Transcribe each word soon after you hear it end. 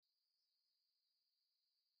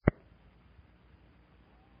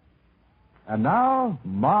And now,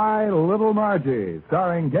 My Little Margie,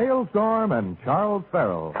 starring Gail Storm and Charles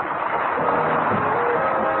Farrell.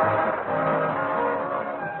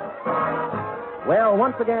 Well,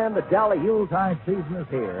 once again, the jolly Yuletide season is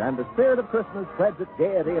here, and the spirit of Christmas spreads its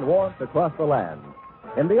gaiety and warmth across the land.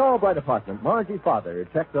 In the Albright apartment, Margie's father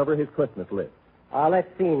checks over his Christmas list. Let's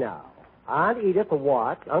see now. Aunt Edith a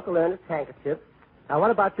watch, Uncle Ernest handkerchiefs. Now,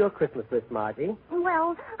 what about your Christmas list, Margie?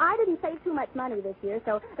 Well, I didn't save too much money this year,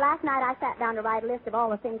 so last night I sat down to write a list of all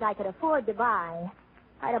the things I could afford to buy.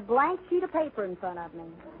 I had a blank sheet of paper in front of me.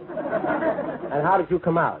 And how did you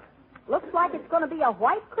come out? Looks like it's going to be a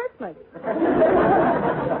white Christmas. See,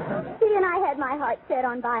 and I had my heart set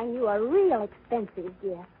on buying you a real expensive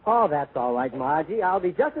gift. Oh, that's all right, Margie. I'll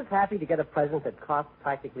be just as happy to get a present that costs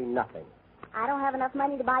practically nothing. I don't have enough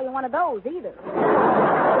money to buy you one of those either.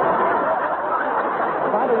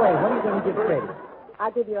 By the way, what are you going to give Freddie?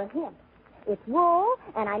 I'll give you a hint. It's wool,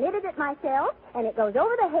 and I knitted it myself, and it goes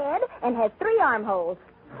over the head and has 3 armholes.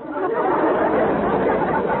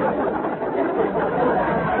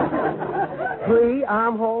 3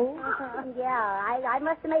 armholes? Yeah, I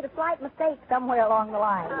must have made a slight mistake somewhere along the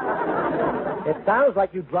line. It sounds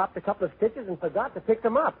like you dropped a couple of stitches and forgot to pick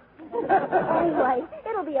them up. Anyway,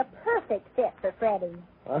 it'll be a perfect fit for Freddie.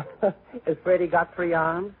 Has Freddie got 3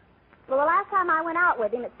 arms? Well, the last time I went out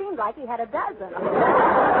with him, it seemed like he had a dozen.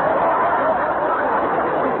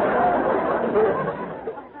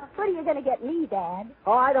 What are you going to get me, Dad?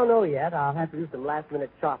 Oh, I don't know yet. I'll have to do some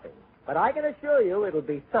last-minute shopping. But I can assure you it'll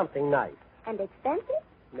be something nice. And expensive?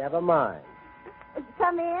 Never mind.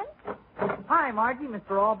 Come in. Hi, Margie,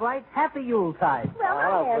 Mr. Albright. Happy Yuletide. Well,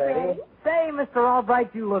 Hello, hi there, Freddie. Say, Mr.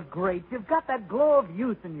 Albright, you look great. You've got that glow of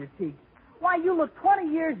youth in your cheeks. Why, you look 20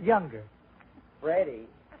 years younger. Freddie,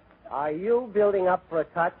 are you building up for a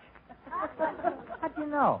touch? How'd you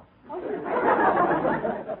know?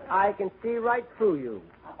 I can see right through you.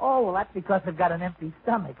 Oh, well, that's because I've got an empty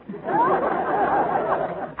stomach.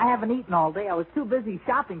 I haven't eaten all day. I was too busy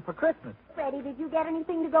shopping for Christmas. Freddie, did you get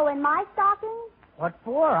anything to go in my stocking? What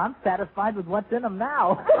for? I'm satisfied with what's in them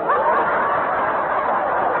now.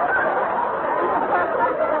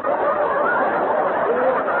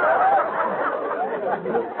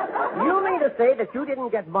 You mean to say that you didn't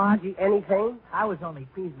get Margie anything? I was only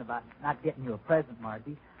teasing about not getting you a present,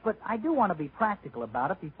 Margie. But I do want to be practical about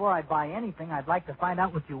it. Before I buy anything, I'd like to find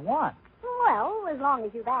out what you want. Well, as long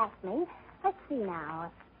as you've asked me. Let's see now.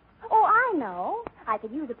 Oh, I know. I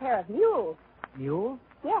could use a pair of mules. Mules?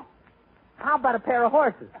 Yes. How about a pair of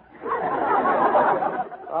horses?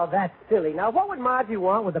 Oh, that's silly. Now, what would Margie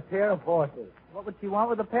want with a pair of horses? What would she want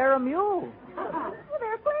with a pair of mules? Well,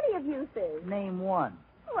 there are plenty of uses. Name one.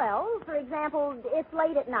 Well, for example, it's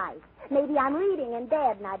late at night. Maybe I'm reading in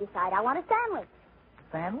bed and I decide I want a sandwich.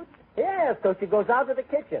 Sandwich? Yeah, so she goes out to the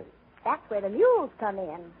kitchen. That's where the mules come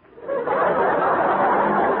in.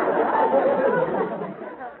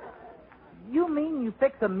 You mean you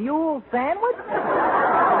fix a mule sandwich?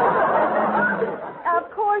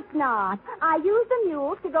 Of course not. I use the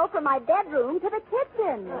mules to go from my bedroom to the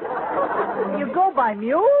kitchen. You go by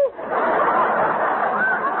mule?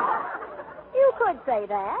 You could say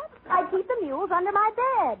that. I keep the mules under my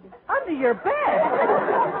bed. Under your bed?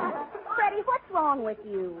 Freddie, what's wrong with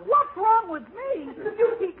you? What's wrong with me?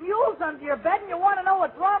 You keep mules under your bed and you want to know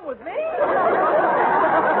what's wrong with me?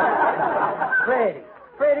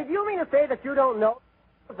 Freddie, do you mean to say that you don't know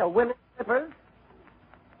the women's slippers?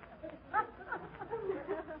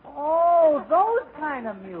 Oh, those kind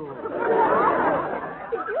of mules.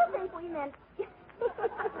 Did you think we meant...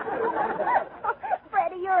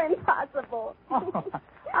 Freddie, you're impossible. Oh,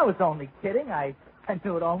 I was only kidding. I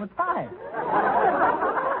do it all the time.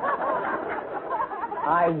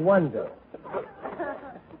 I wonder.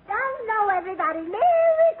 Hello, everybody.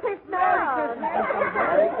 Merry Christmas.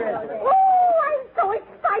 Merry Christmas. Oh, I'm so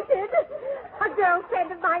excited. A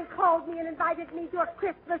girlfriend of mine called me and invited me to a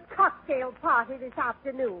Christmas cocktail party this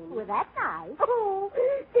afternoon. Well, that's nice. Oh,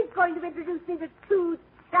 she's going to introduce me to 2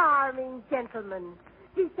 charming gentlemen.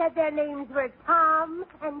 She said their names were Tom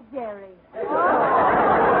and Jerry.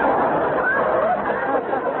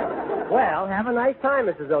 Well, have a nice time,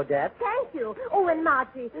 Mrs. Odette. Thank you. Oh, and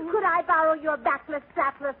Margie, could I borrow your backless,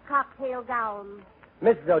 strapless cocktail gown?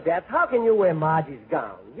 Mrs. Odette, how can you wear Margie's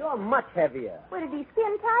gown? You're much heavier. Would it be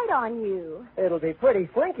skin tight on you? It'll be pretty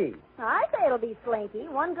slinky. I say it'll be slinky.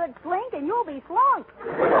 One good slink and you'll be slunk.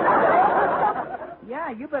 Yeah,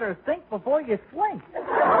 you better think before you slink.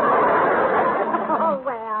 Oh,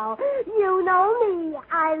 well, you know me.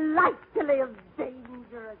 I like to live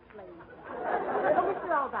dangerously. Oh,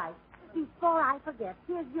 Mr. Albright, before I forget,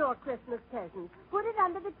 here's your Christmas present. Put it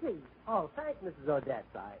under the tree. Oh, thanks, Mrs. Odette.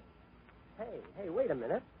 Hey, wait a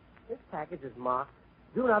minute. This package is marked,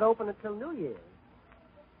 do not open until New Year's.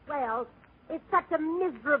 Well, it's such a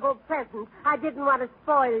miserable present. I didn't want to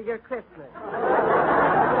spoil your Christmas.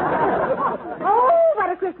 Oh, what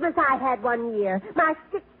a Christmas I had one year. My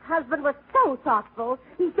sixth husband was so thoughtful.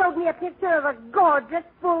 He showed me a picture of a gorgeous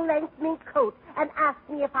full-length mink coat and asked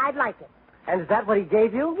me if I'd like it. And is that what he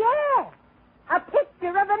gave you? Yes, a picture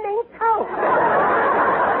of a mink coat.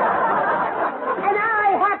 And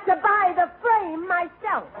I had to buy the frame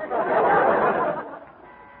myself.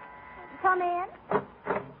 Come in.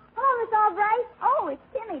 Hello, Miss Albright. Oh, it's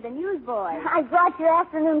Timmy, the newsboy. I brought your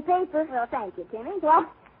afternoon paper. Well, thank you, Timmy. Well,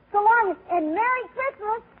 so long and Merry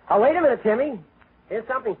Christmas. Oh, wait a minute, Timmy. Here's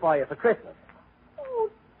something for you for Christmas. Oh,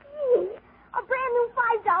 gee, a brand new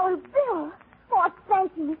 $5 bill. Oh,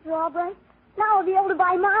 thank you, Mr. Albright. Now I'll be able to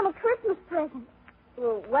buy Mom a Christmas present.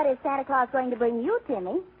 Well, what is Santa Claus going to bring you,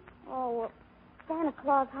 Timmy? Oh, well, Santa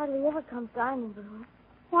Claus hardly ever comes to our neighborhood.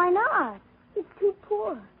 Why not? He's too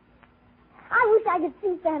poor. I wish I could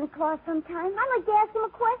see Santa Claus sometime. I'd like to ask him a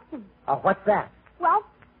question. Oh, what's that? Well,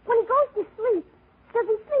 when he goes to sleep, does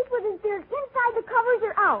he sleep with his beard inside the covers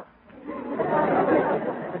or out?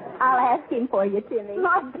 I'll ask him for you, Timmy.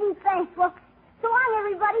 Oh, gee, thanks. Well, so long,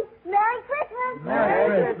 everybody. Merry Christmas.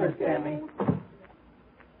 Merry Christmas, Timmy.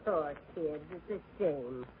 Poor kids. It's a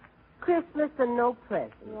shame. Christmas and no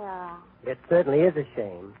present. Yeah. It certainly is a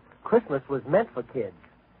shame. Christmas was meant for kids.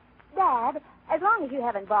 Dad, as long as you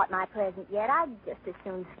haven't bought my present yet, I'd just as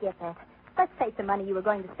soon skip it. Let's take the money you were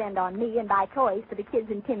going to spend on me and buy toys for the kids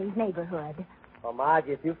in Timmy's neighborhood. Well,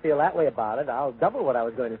 Margie, if you feel that way about it, I'll double what I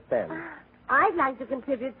was going to spend. I'd like to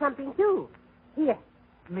contribute something, too. Here.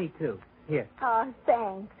 Me too. Here. Oh,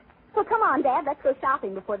 thanks. Well, come on, Dad. Let's go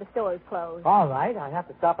shopping before the stores close. All right, I have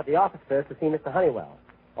to stop at the office first to see Mr. Honeywell.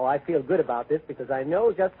 Oh, I feel good about this because I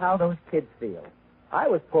know just how those kids feel. I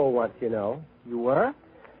was poor once, you know. You were?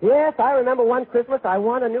 Yes, I remember one Christmas I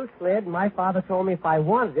won a new sled, and my father told me if I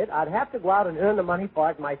wanted it, I'd have to go out and earn the money for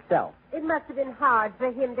it myself. It must have been hard for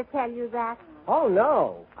him to tell you that. Oh,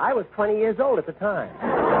 no. I was 20 years old at the time.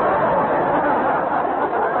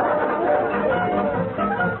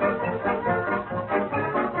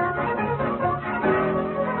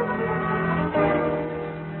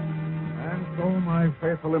 And so, my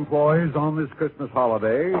faithful employees, on this Christmas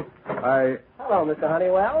holiday, Hello, Mr.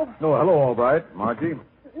 Honeywell. No, hello, Albright. Margie.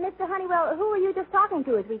 Mr. Honeywell, who were you just talking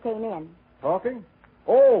to as we came in? Talking?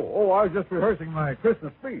 Oh, I was just rehearsing my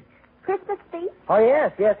Christmas speech. Christmas speech? Oh,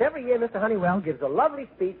 yes. Every year, Mr. Honeywell gives a lovely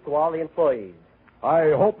speech to all the employees.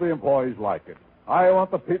 I hope the employees like it. I want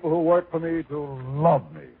the people who work for me to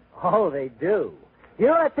love me. Oh, they do. You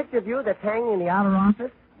know that picture of you that's hanging in the outer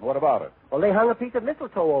office? What about it? Well, they hung a piece of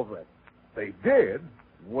mistletoe over it. They did?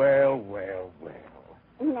 Well.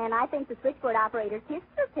 And I think the switchboard operator kissed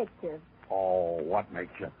her picture. Oh, what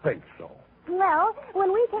makes you think so? Well,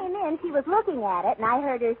 when we came in, she was looking at it, and I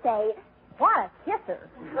heard her say, "What a kisser."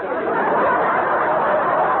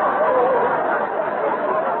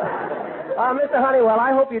 Mr. Honeywell,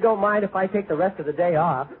 I hope you don't mind if I take the rest of the day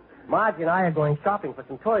off. Margie and I are going shopping for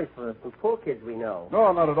some toys for some poor kids we know.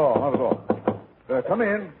 No, not at all. Come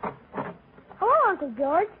in. Hello, Uncle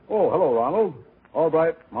George. Oh, hello, Ronald. All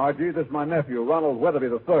right, Margie, this is my nephew, Ronald Weatherby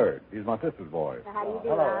III. He's my sister's boy. How do you do,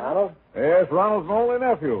 Hello, Ronald. Yes, Ronald's my only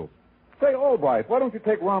nephew. Say, Albright, why don't you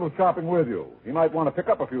take Ronald shopping with you? He might want to pick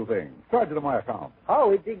up a few things. Charge it to my account. Oh,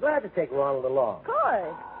 we'd be glad to take Ronald along. Of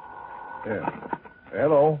course. Yes.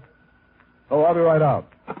 Hello. Oh, I'll be right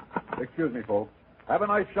out. Excuse me, folks. Have a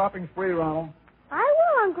nice shopping spree, Ronald. I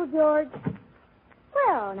will, Uncle George.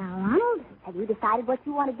 Well, now, Ronald, have you decided what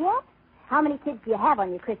you want to get? How many kids do you have on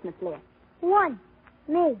your Christmas list? One.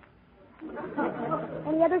 Me.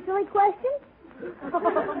 Any other silly questions?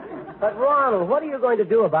 But, Ronald, what are you going to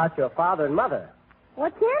do about your father and mother?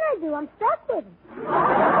 What can I do? I'm stuck with them.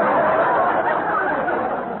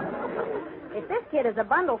 If this kid is a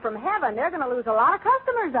bundle from heaven, they're going to lose a lot of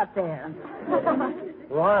customers up there.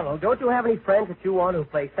 Ronald, don't you have any friends that you want who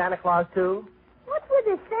play Santa Claus, too? What's with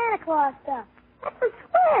this Santa Claus stuff? That's for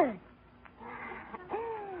squares.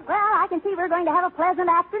 Well, I can see we're going to have a pleasant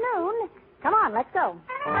afternoon. Come on, let's go.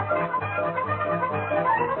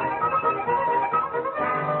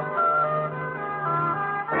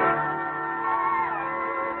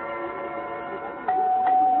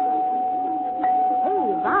 Hey,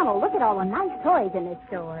 Ronald, look at all the nice toys in this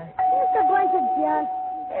store. Just a bunch of junk.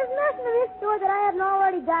 There's nothing in this store that I haven't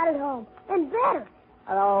already got at home. And better.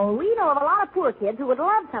 Oh, we know of a lot of poor kids who would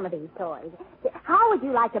love some of these toys. How would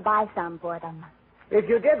you like to buy some for them? If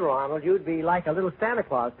you did, Ronald, you'd be like a little Santa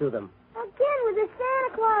Claus to them. Again with this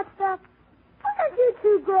Santa Claus stuff. Why don't you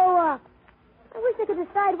two grow up? I wish I could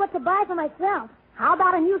decide what to buy for myself. How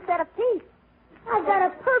about a new set of teeth? I've got a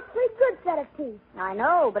perfectly good set of teeth. I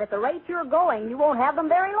know, but at the rate you're going, you won't have them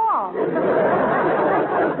very long.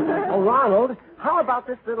 Oh, Ronald, how about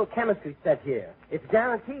this little chemistry set here? It's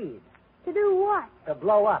guaranteed. To do what? To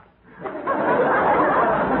blow up.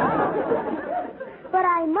 But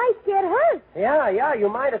I might get hurt. Yeah, you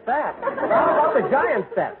might at that. How about the giant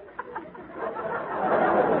set?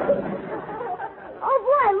 Oh,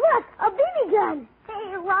 boy, look, a BB gun.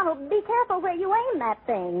 Hey, Ronald, be careful where you aim that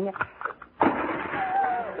thing.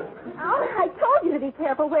 Oh, I told you to be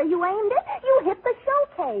careful where you aimed it. You hit the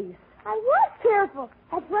showcase. I was careful.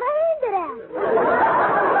 That's what I aimed it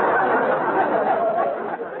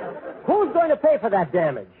at. Who's going to pay for that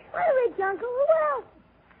damage? What a rich uncle. Who else?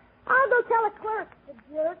 I'll go tell a clerk, the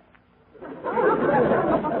jerk.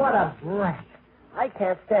 What a brat. I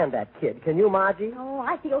can't stand that kid. Can you, Margie? Oh,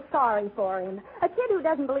 I feel sorry for him. A kid who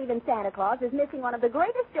doesn't believe in Santa Claus is missing one of the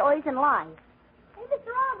greatest joys in life. Hey,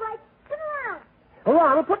 Mr. Albright, turn around.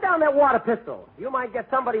 Ronald, put down that water pistol. You might get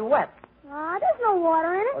somebody wet. There's no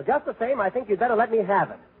water in it. Well, just the same, I think you'd better let me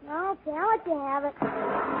have it. Okay, I'll let you have it.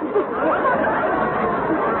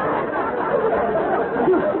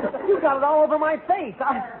 You got it all over my face.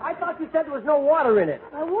 I thought you said there was no water in it.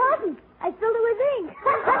 I wasn't. I filled it with ink.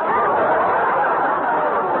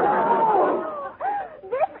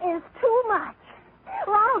 This is too much.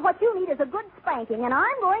 Ronald, what you need is a good spanking, and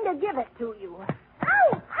I'm going to give it to you.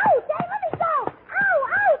 Ow! Ow! Dave, let me go! Ow!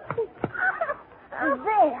 Ow!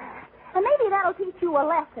 There. And maybe that'll teach you a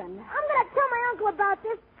lesson. I'm going to tell my uncle about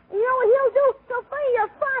this. You know what he'll do? He'll fire your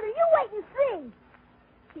father. You wait and see.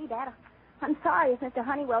 See, Dad, I'm sorry if Mr.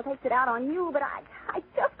 Honeywell takes it out on you, but I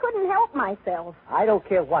just couldn't help myself. I don't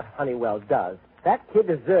care what Honeywell does. That kid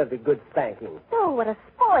deserved a good spanking. Oh, what a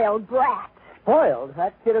spoiled brat. Spoiled?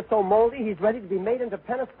 That kid is so moldy, he's ready to be made into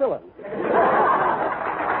penicillin.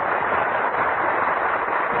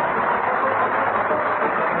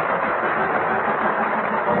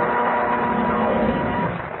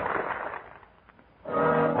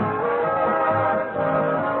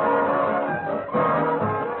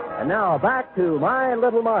 And now back to My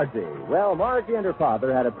Little Margie. Well, Margie and her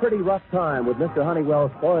father had a pretty rough time with Mr.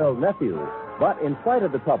 Honeywell's spoiled nephew. But in spite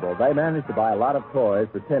of the trouble, they managed to buy a lot of toys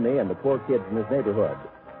for Timmy and the poor kids in his neighborhood.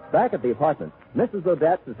 Back at the apartment, Mrs.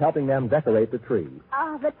 Odette is helping them decorate the tree.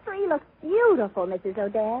 Oh, the tree looks beautiful, Mrs.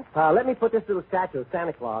 Odette. Let me put this little statue of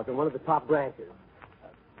Santa Claus on one of the top branches.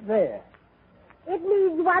 There. It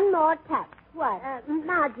needs one more touch. What?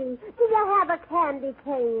 Margie, do you have a candy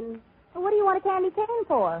cane? What do you want a candy cane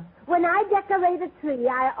for? When I decorate a tree,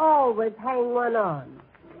 I always hang one on.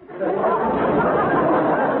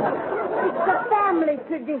 It's a family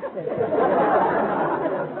tradition.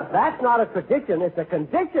 That's not a tradition, it's a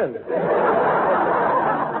condition.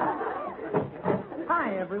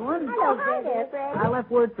 Hi, everyone. Hello, hi there, Fred. I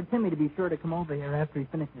left word for Timmy to be sure to come over here after he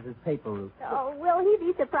finishes his paper route. Oh, will he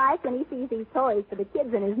be surprised when he sees these toys for the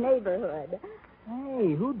kids in his neighborhood?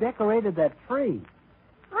 Hey, who decorated that tree?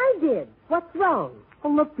 I did. What's wrong?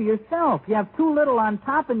 Well, look for yourself. You have too little on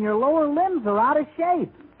top and your lower limbs are out of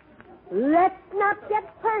shape. Let's not get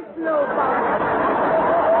personal, Bob.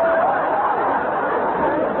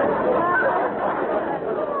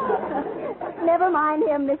 Never mind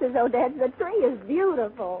him, Mrs. Odette. The tree is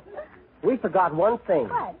beautiful. We forgot one thing.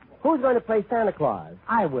 What? Who's going to play Santa Claus?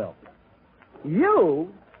 I will. You?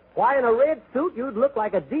 Why, in a red suit, you'd look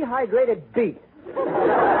like a dehydrated beet.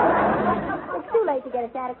 It's too late to get a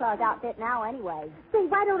Santa Claus outfit now anyway. Say,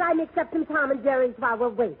 why don't I mix up some Tom and Jerry's while we're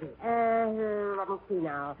waiting? Let me see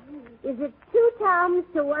now. Is it 2 Toms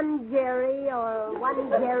to 1 Jerry or 1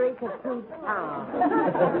 Jerry to 2 Toms?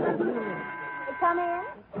 Come in.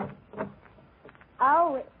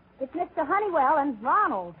 Oh, it's Mr. Honeywell and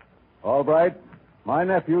Ronald. Albright, my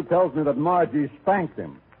nephew tells me that Margie spanked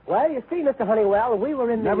him. Well, you see, Mr. Honeywell, we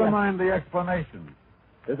were in the... Never mind the explanation.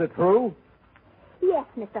 Is it true? Yes,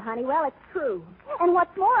 Mr. Honeywell, it's true. And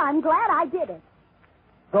what's more, I'm glad I did it.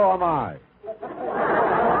 So am I.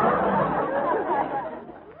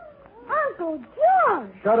 Uncle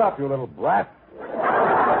George! Shut up, you little brat.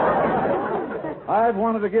 I've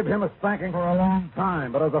wanted to give him a spanking for a long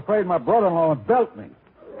time, but I was afraid my brother-in-law would belt me.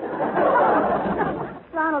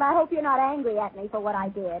 Ronald, I hope you're not angry at me for what I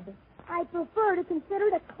did. I prefer to consider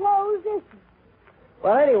it a closed issue.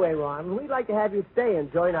 Well, anyway, Ron, we'd like to have you stay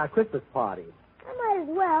and join our Christmas party. I might as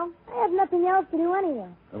well. I have nothing else to do anyway.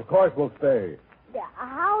 Of course we'll stay.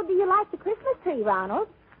 How do you like the Christmas tree, Ronald?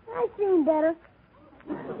 I've seen better.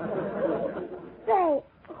 Say,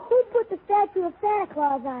 who put the statue of Santa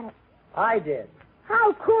Claus on it? I did.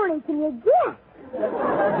 How corny can you get?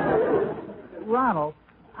 Ronald,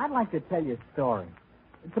 I'd like to tell you a story.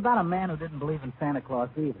 It's about a man who didn't believe in Santa Claus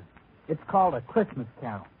either. It's called A Christmas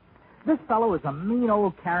Carol. This fellow was a mean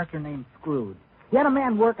old character named Scrooge. He had a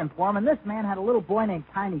man working for him, and this man had a little boy named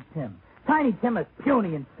Tiny Tim. Tiny Tim is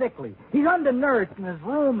puny and sickly. He's undernourished, and his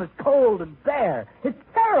room is cold and bare. It's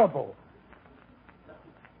terrible.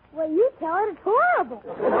 Well, you tell it. It's horrible.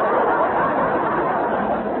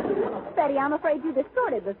 Betty, I'm afraid you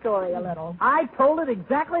distorted the story a little. I told it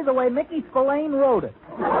exactly the way Mickey Spillane wrote it.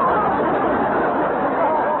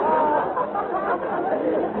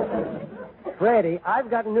 Freddie, I've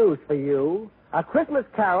got news for you. A Christmas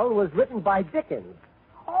Carol was written by Dickens.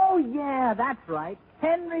 Oh, yeah, that's right.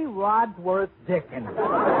 Henry Wadsworth Dickens.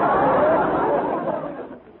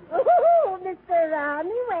 Oh, Mr.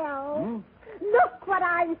 Honeywell. Look what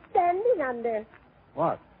I'm standing under.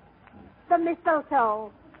 What? The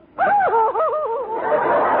mistletoe. Mrs.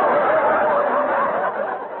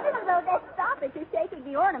 Odette, stop it. You're shaking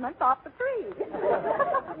the ornaments off the tree.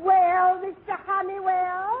 Well, Mr.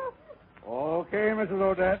 Honeywell, Okay, Mrs.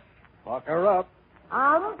 Odette. Pucker up.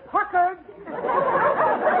 I'm puckered.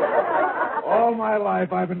 All my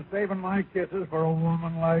life I've been saving my kisses for a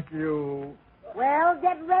woman like you. Well,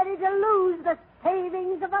 get ready to lose the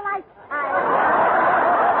savings of a lifetime.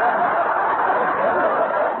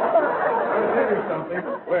 Here's something.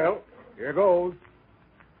 Well, here goes.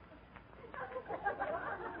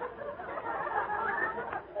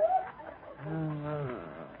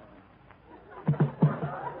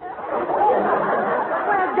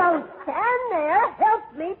 Well, don't stand there. Help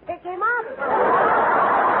me pick him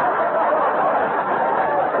up.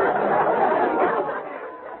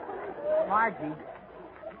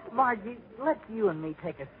 Margie, let's you and me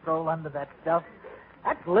take a stroll under that stuff.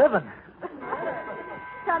 That's living.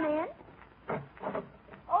 Come in.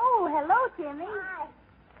 Oh, hello, Timmy. Hi.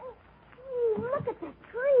 Look at the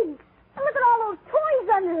tree. And look at all those toys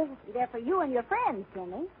under it. They're for you and your friends,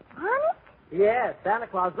 Timmy. Honest? Yes, Santa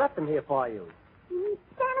Claus left them here for you.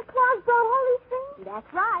 Santa Claus brought all these things?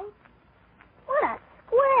 That's right. What a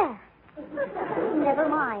square. Never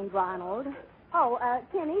mind, Ronald. Oh,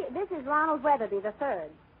 Timmy, this is Ronald Weatherby the third.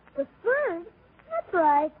 The third? That's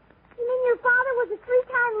right. You mean your father was a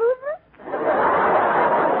three-time loser?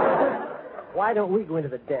 Why don't we go into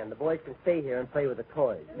the den? The boys can stay here and play with the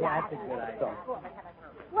toys. Yeah, that's a good idea.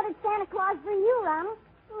 What did Santa Claus bring you, Ronald?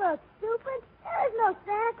 Look, stupid. There's no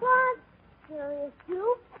Santa Claus. There is,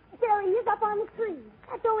 too. There he is up on the tree.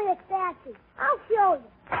 That's only a statue. I'll show you.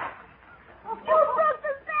 You broke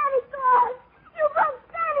the Santa Claus! You broke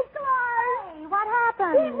Santa Claus! Hey, what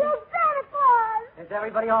happened? He broke Santa Claus! Is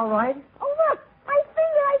everybody all right? Oh, look! My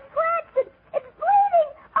finger, I scratched it! It's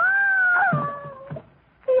bleeding! Oh!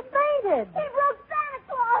 He fainted. He broke Santa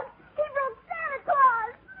Claus! He broke Santa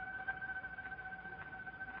Claus!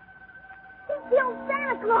 He killed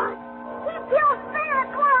Santa Claus! He killed Santa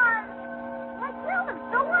Claus! I killed him,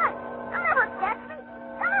 so what? They'll never catch me!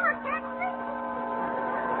 They'll never catch me!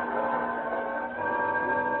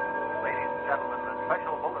 Ladies and gentlemen, a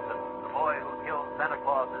special bulletin. The boy who killed Santa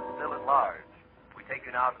Claus is still at large. We take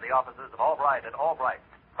you now to the offices of Albright and Albright,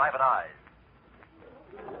 Private Eyes.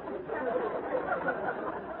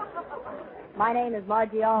 My name is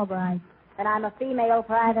Margie Albright, and I'm a female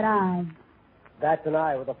private eye. That's an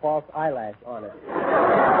eye with a false eyelash on it.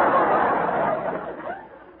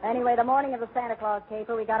 Anyway, the morning of the Santa Claus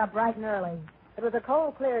caper, we got up bright and early. It was a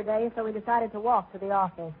cold, clear day, so we decided to walk to the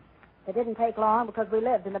office. It didn't take long because we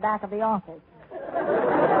lived in the back of the office.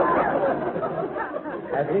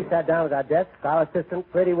 As we sat down at our desks, our assistant,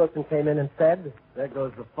 Freddie Wilson, came in and said, There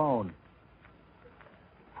goes the phone.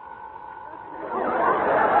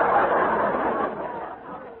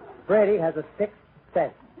 Freddie has a sixth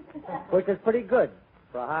sense, which is pretty good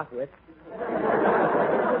for a half-wit.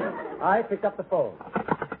 I picked up the phone.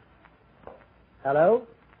 Hello?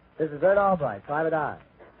 This is Bert Albright, Private Eye.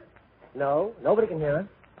 No, nobody can hear us.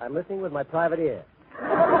 I'm listening with my private ear.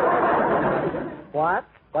 What?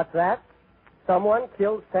 What's that? Someone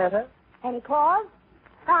killed Santa? Any claws?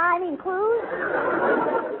 Clues?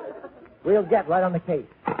 We'll get right on the case.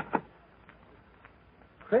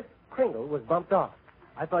 Kris Kringle was bumped off.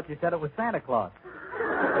 I thought you said it was Santa Claus.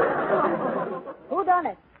 Who done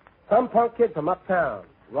it? Some punk kid from uptown,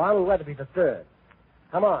 Ronald Weatherby III.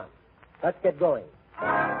 Come on, let's get going.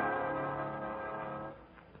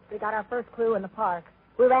 We got our first clue in the park.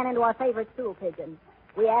 We ran into our favorite stool pigeon.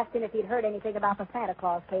 We asked him if he'd heard anything about the Santa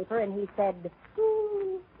Claus caper, and he said,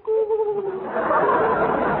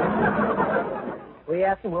 We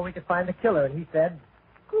asked him where we could find the killer, and he said,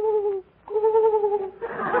 We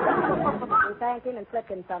thanked him and slipped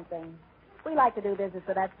him something. We like to do business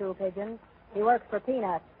with that stool pigeon. He works for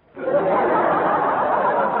peanuts.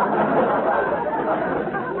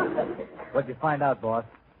 What'd you find out, boss?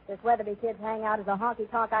 This Weatherby Kids hangout is a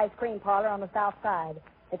honky-tonk ice cream parlor on the south side.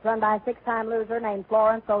 It's run by a six-time loser named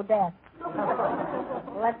Florence Odette.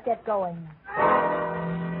 Let's get going.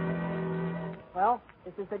 Well,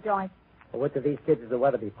 this is the joint. Well, which of these kids is a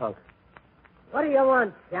Weatherby punk? What do you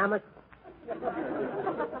want, Shamus?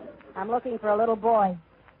 I'm looking for a little boy.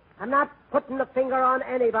 I'm not putting the finger on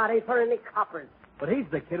anybody for any coppers. But he's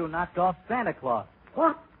the kid who knocked off Santa Claus.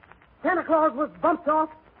 What? Santa Claus was bumped off?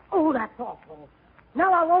 Oh, that's awful.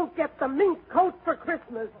 Now I won't get the mink coat for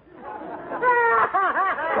Christmas.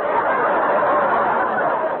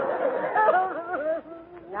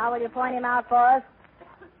 Now will you point him out for us?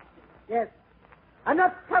 Yes. I'm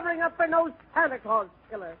not covering up for no Santa Claus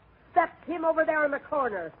killer. That's him over there in the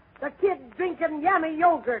corner. The kid drinking yummy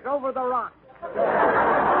yogurt over the rock.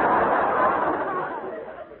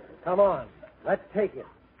 Come on. Let's take it.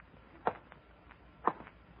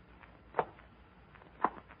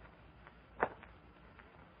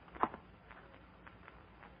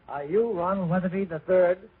 Are you Ronald Weatherby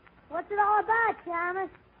III? What's it all about, Shamus?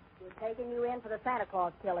 We're taking you in for the Santa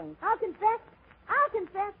Claus killing. I'll confess. I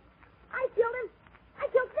killed him. I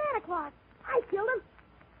killed Santa Claus. I killed him.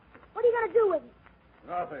 What are you going to do with him?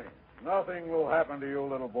 Nothing will happen to you,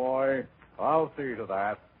 little boy. I'll see to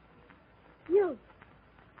that. You.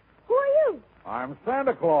 Who are you? I'm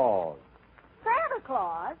Santa Claus. Santa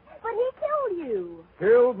Claus? But he killed you.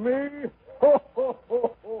 Killed me? Ho, ho,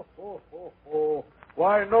 ho, ho, ho, ho, ho.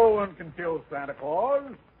 Why, no one can kill Santa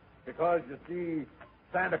Claus. Because, you see,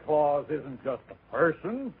 Santa Claus isn't just a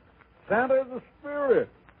person. Santa is a spirit.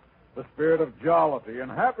 The spirit of jollity and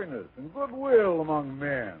happiness and goodwill among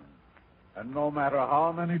men. And no matter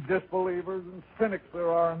how many disbelievers and cynics there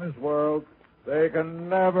are in this world, they can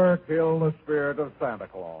never kill the spirit of Santa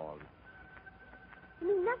Claus. You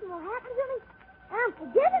mean nothing will happen to me? I'm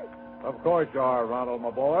forgiven? Of course you are, Ronald,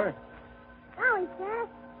 my boy. Golly, Santa,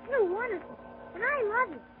 you're wonderful. And I love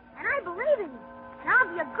you. And I believe in you. And I'll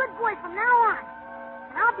be a good boy from now on.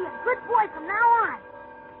 And I'll be a good boy from now on.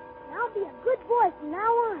 And I'll be a good boy from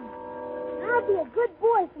now on. And I'll be a good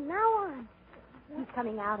boy from now on. He's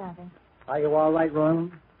coming out of it. Are you all right,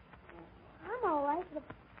 Ronald? I'm all right, but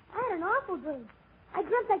I had an awful dream. I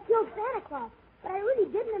dreamt I killed Santa Claus, but I really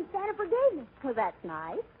didn't, and Santa forgave me. Well, that's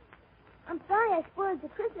nice. I'm sorry I spoiled the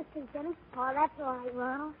Christmas tree, Timmy. Oh, that's all right,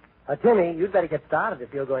 Ronald. Timmy, you'd better get started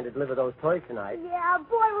if you're going to deliver those toys tonight. Yeah,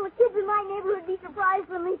 boy, will the kids in my neighborhood be surprised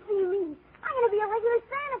when they see me. I'm going to be a regular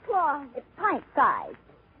Santa Claus. It's pint size.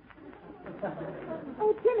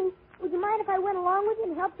 Hey, Timmy, would you mind if I went along with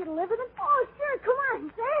you and helped you deliver them? Oh, sure, come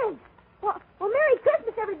on, thanks. Well, Merry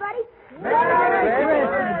Christmas, everybody. Merry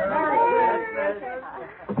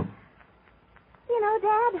Christmas. You know,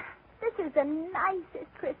 Dad, this is the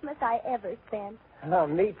nicest Christmas I ever spent. Oh,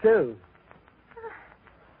 me too.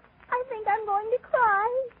 I think I'm going to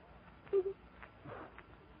cry.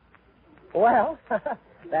 Well,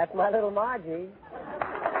 that's my little Margie.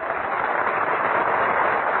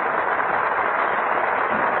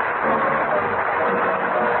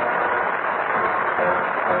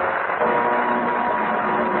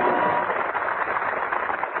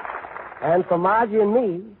 And for Margie and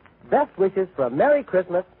me, best wishes for a Merry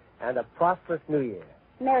Christmas and a prosperous New Year.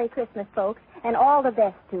 Merry Christmas, folks, and all the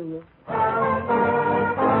best to you.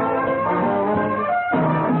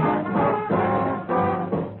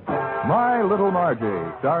 My Little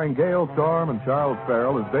Margie, starring Gail Storm and Charles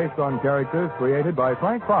Farrell, is based on characters created by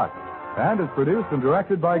Frank Fox and is produced and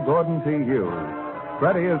directed by Gordon T. Hughes.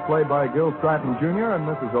 Freddie is played by Gil Stratton Jr. and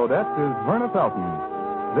Mrs. Odette is Verna Felton.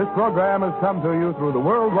 This program has come to you through the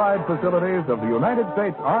worldwide facilities of the United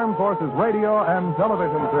States Armed Forces Radio and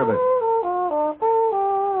Television Service.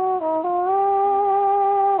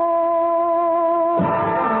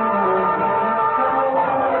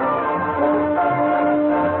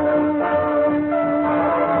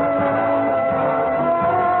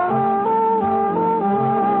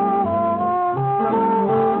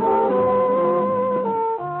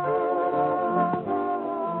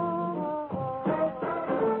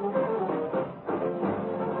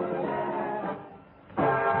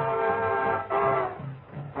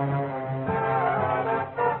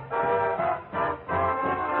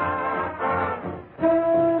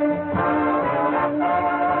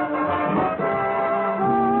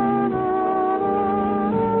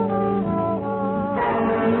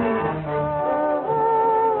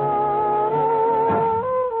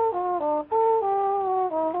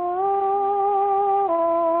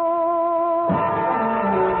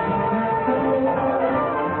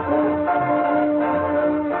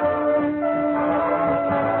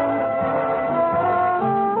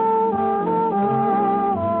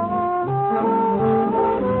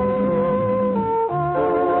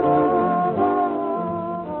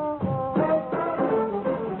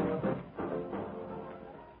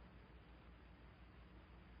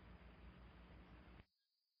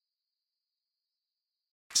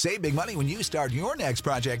 Save big money when you start your next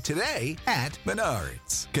project today at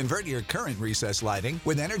Menards. Convert your current recessed lighting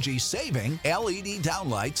with energy-saving LED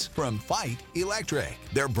downlights from Fight Electric.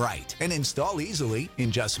 They're bright and install easily in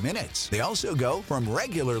just minutes. They also go from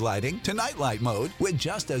regular lighting to nightlight mode with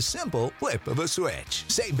just a simple flip of a switch.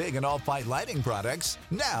 Save big on all Fight lighting products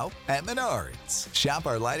now at Menards. Shop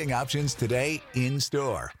our lighting options today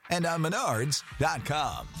in-store and on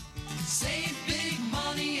Menards.com. Save big.